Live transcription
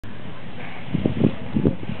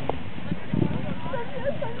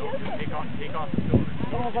take off the filter.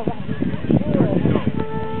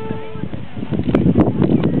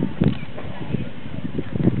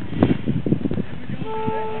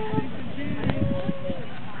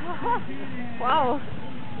 Wow.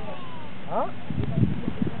 Hein?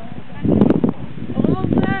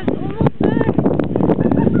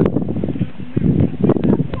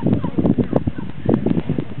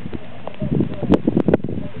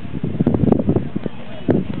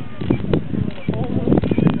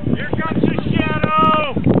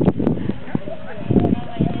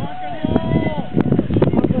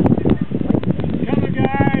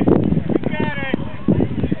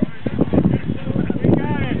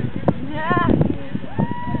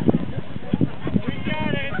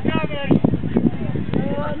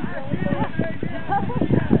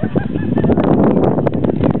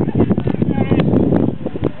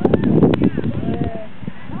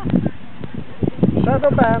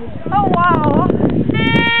 Band. Oh wow!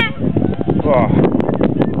 Wow.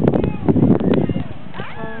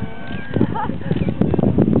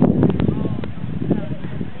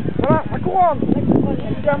 Voilà, la couronne.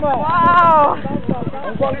 Le diamant. Wow!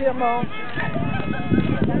 On voit le diamant.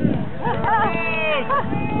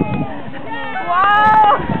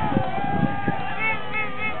 Wow!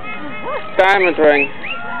 Diamond ring.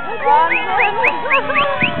 Wow!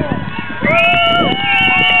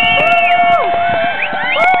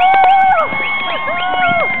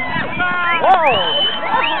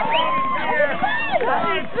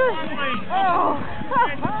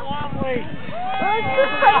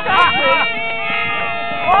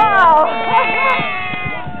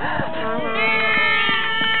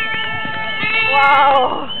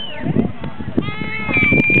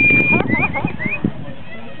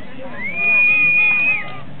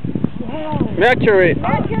 Mercury.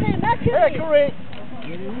 Mercury.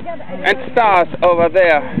 And stars over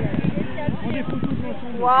there.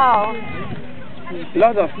 Wow!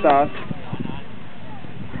 Lots of stars.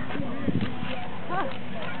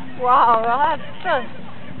 Wow, that's just...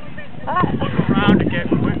 Look around again,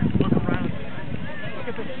 quick. Look around. Look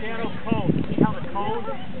at the shadow cone. See how the cone?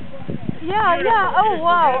 Yeah. Oh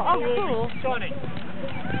wow. Oh cool. Stunning.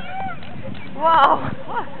 Wow.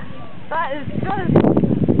 That is just...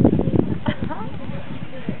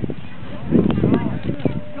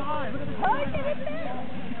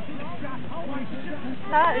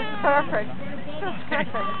 That is perfect. Just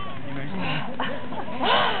perfect.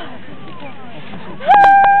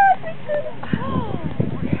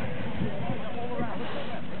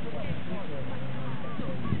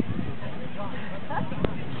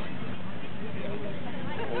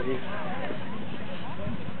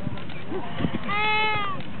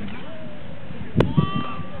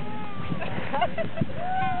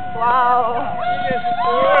 Wow.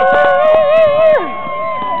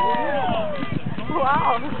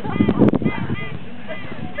 Wow.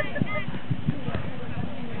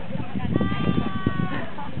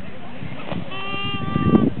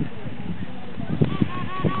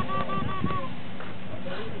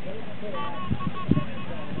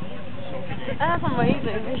 That's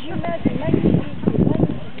amazing.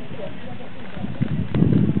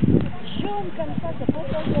 Jaune comme ça, c'est pas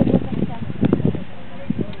ça comme ça.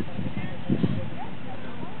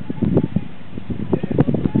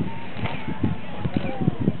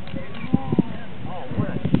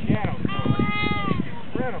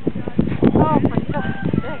 Oh my God.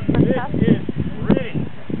 This is pretty.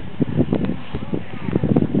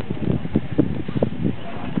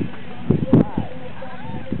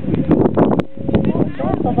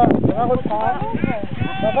 Ça va reprendre.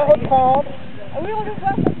 Ça va reprendre. Ah oui, on le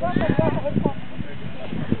voit, ça reprend.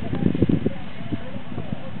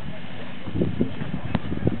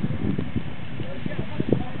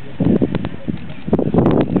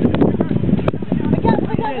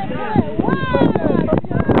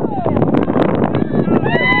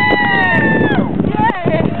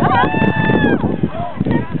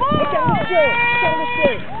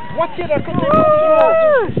 Moitié d'un côté.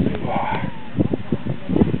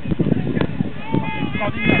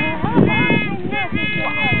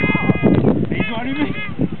 Ils ont allumé.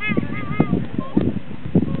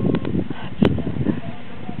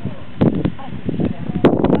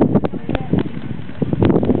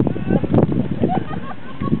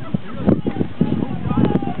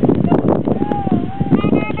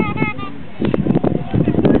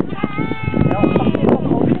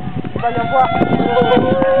 Il va y avoir le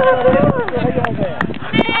rayon vert.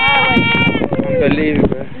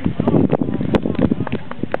 Unbelievable.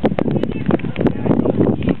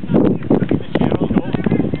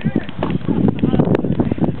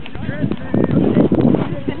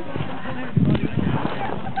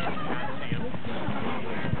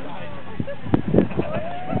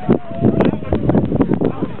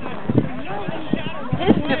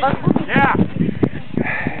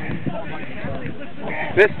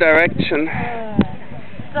 this direction.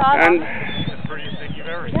 And That's the prettiest thing you've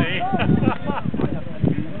ever seen.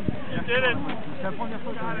 You did it.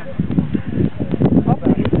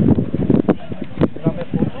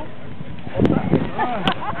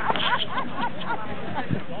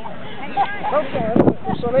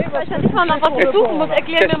 Wahrscheinlich mal noch was versuchen muss.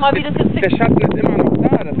 Erklär mir mal, wie das jetzt der Schatten ist immer noch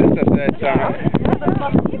da, das ist das Seltsame.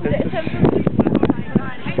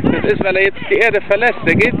 Das ist, weil er jetzt die Erde verlässt,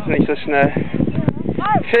 der geht nicht so schnell.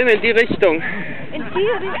 Film in die Richtung. In die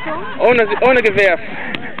Richtung? Ohne Gewehr.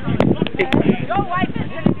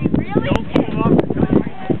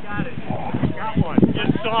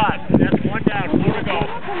 Just saw it. That's one down. More to go.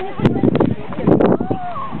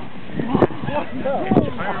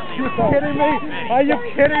 Are you kidding me? Are you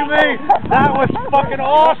kidding me? That was fucking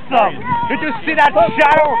awesome. Did you see that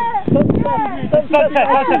shadow?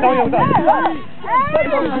 Sunset, don't you?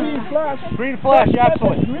 Green flash,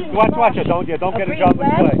 excellent. Watch it. Don't get a jump in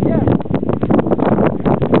play.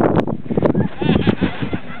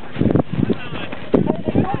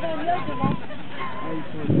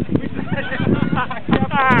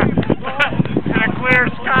 And a clear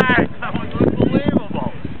sky. That was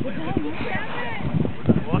unbelievable.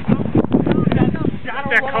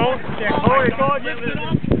 They're cold. They're cold.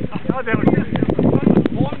 Oh, they were just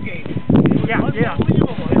yeah. And the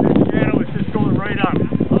shadow was just going right up.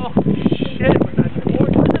 Oh, shit. Was that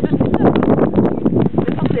gorgeous?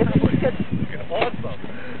 Awesome.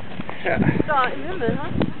 Ja. Da im Himmel, ne?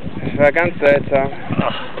 Das war ganz seltsam.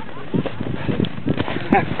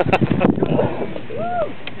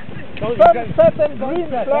 Sunset and green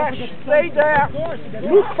flash. Stay there.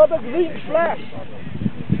 Look for the green flash.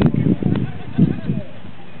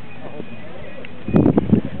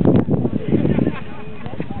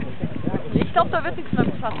 Ich glaube, da wird nichts mehr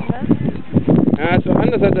geschaffen, ne? Ja, es war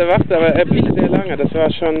anders als erwartet, aber er blieb sehr lange. Das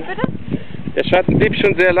war schon. Bitte? Der Schatten blieb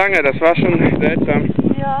schon sehr lange, das war schon seltsam.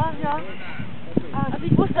 Ja. Also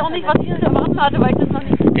ich wusste auch nicht, was ich zu erwarten hatte, weil ich das noch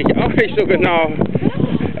nicht... Ich auch nicht so genau.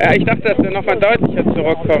 Ja, ich dachte, dass der nochmal deutlicher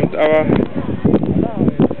zurückkommt, aber...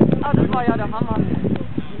 Ah, das war ja der Hammer.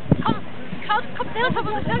 Komm, der ist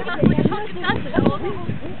aber so Fernglas, wo die schaut gigantisch aus.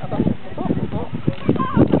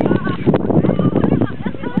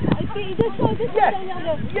 Yes.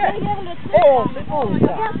 Oh, c'est beau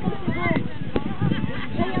ça.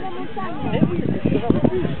 Mais oui, c'est ce que j'avais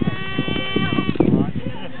vu.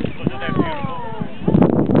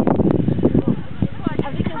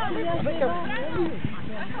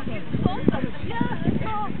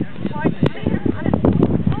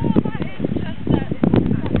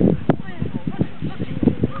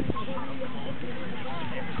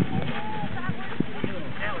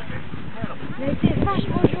 Mais c'est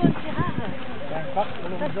vachement jaune, c'est rare. Ça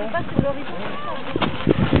se passe sur l'horizon.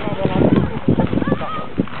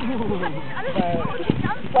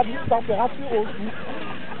 Pas de température aussi.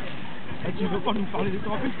 Et tu veux pas nous parler des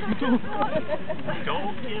tempêtes plutôt?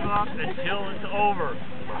 Don't give up until it's over.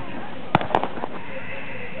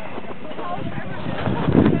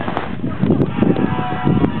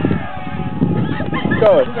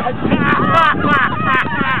 Good.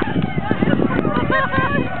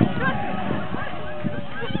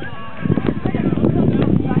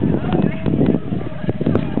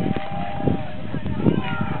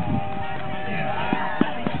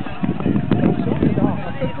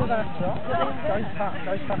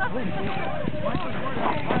 Quand il sera brûlé,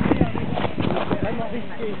 c'est vraiment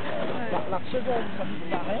risqué. La seconde, ça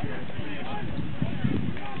disparaît.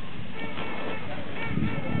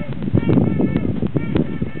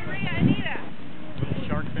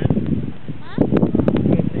 Shark fin.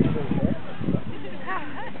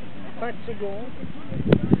 5 secondes.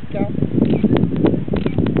 4,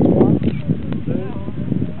 3, 2,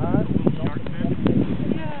 1. Shark fin.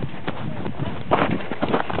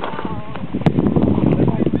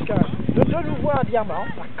 De nouveau un diamant,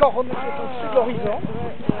 la couronne qui est au-dessus de l'horizon.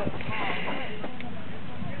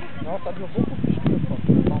 Non, ça dure beaucoup plus que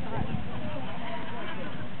le temps.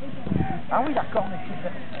 Ah oui, la corne est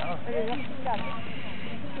super.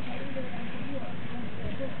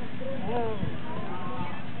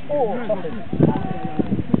 Oh, ça fait.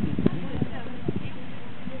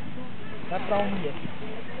 Maintenant on y est.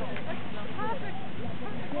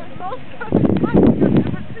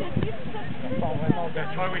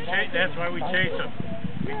 That's why we chase them,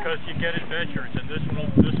 because you get adventures, and this will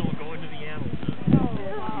go into the annals.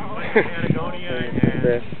 Patagonia and